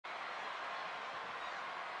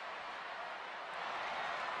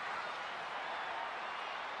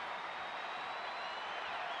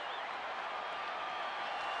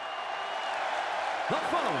The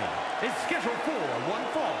following is scheduled for one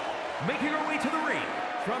fall, making her way to the ring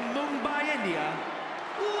from Mumbai, India,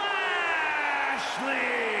 Lashley!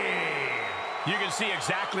 You can see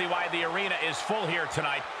exactly why the arena is full here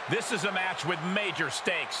tonight. This is a match with major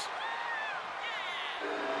stakes.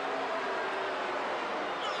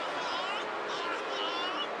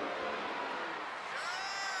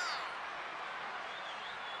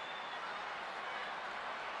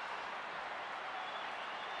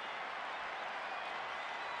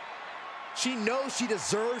 She knows she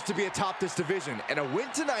deserves to be atop this division, and a win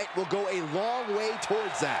tonight will go a long way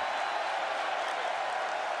towards that.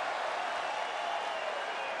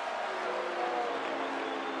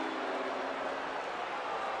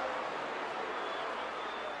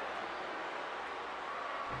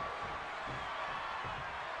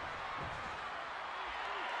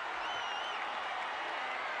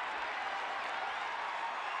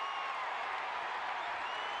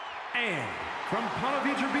 And from Palm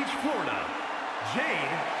Beach, Florida, Jade.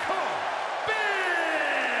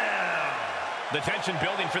 The tension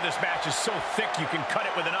building for this match is so thick you can cut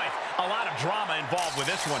it with a knife. A lot of drama involved with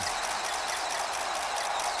this one.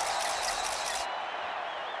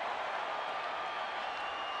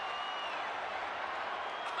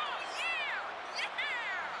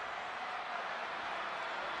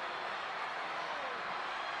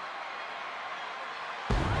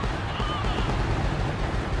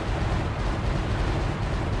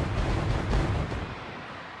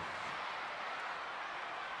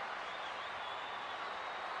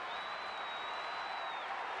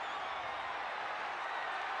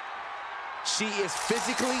 She is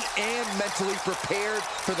physically and mentally prepared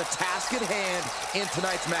for the task at hand in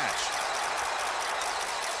tonight's match.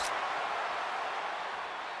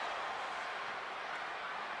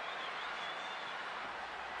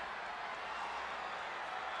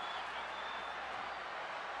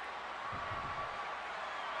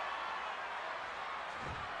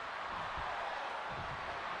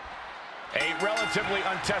 A relatively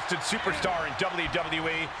untested superstar in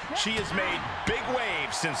WWE, she has made big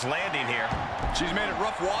waves since landing here. She's made it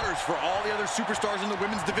rough waters for all the other superstars in the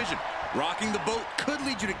women's division. Rocking the boat could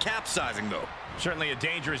lead you to capsizing, though. Certainly a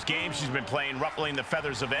dangerous game she's been playing, ruffling the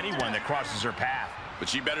feathers of anyone that crosses her path. But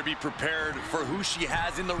she better be prepared for who she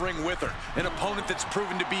has in the ring with her. An opponent that's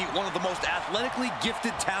proven to be one of the most athletically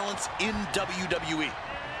gifted talents in WWE.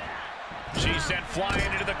 She's sent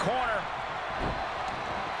flying into the corner.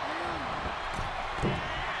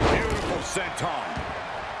 Senton.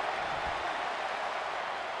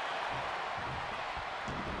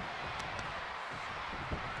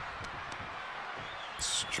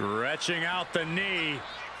 Stretching out the knee.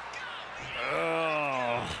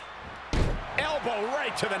 Oh. Elbow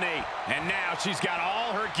right to the knee. And now she's got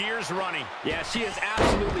all her gears running. Yeah, she is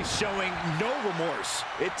absolutely showing no remorse.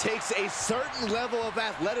 It takes a certain level of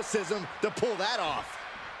athleticism to pull that off.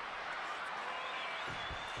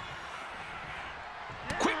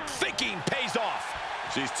 Thinking pays off.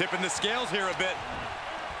 She's tipping the scales here a bit.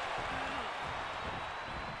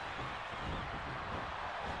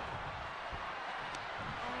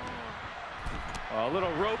 A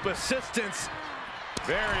little rope assistance.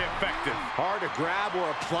 Very effective. Hard to grab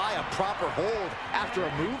or apply a proper hold after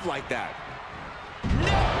a move like that.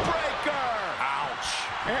 Neck breaker. Ouch.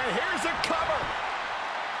 And here's a cover.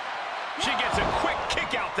 She gets a quick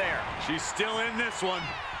kick out there. She's still in this one.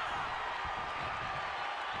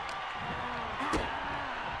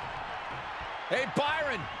 Hey,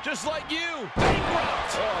 Byron, just like you.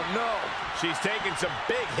 Bankrupt. Oh, no. She's taking some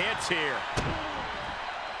big hits here.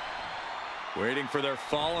 Waiting for their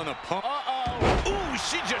fallen opponent. Uh-oh. Ooh,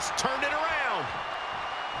 she just turned it around.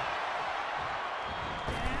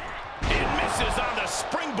 And misses on the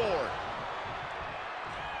springboard.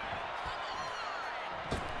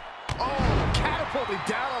 Oh, catapulted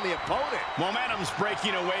down on the opponent. Momentum's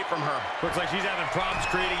breaking away from her. Looks like she's having problems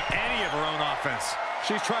creating any of her own offense.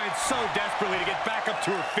 She's trying so desperately to get back up to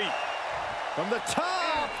her feet. From the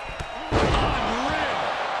top. Unreal.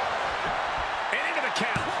 And into the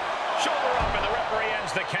count. Shoulder up, and the referee ends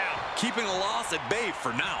the count. Keeping a loss at bay for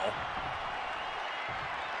now.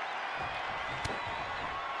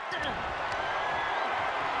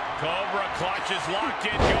 Cobra clutches locked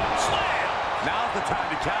in. Go slam. Now's the time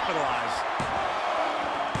to capitalize.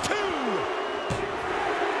 2.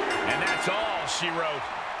 And that's all she wrote.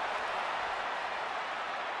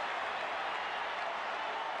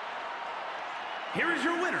 Here is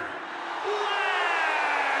your winner,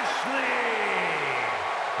 Lashley!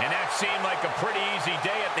 And that seemed like a pretty easy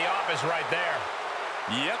day at the office right there.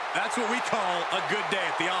 Yep, that's what we call a good day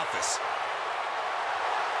at the office.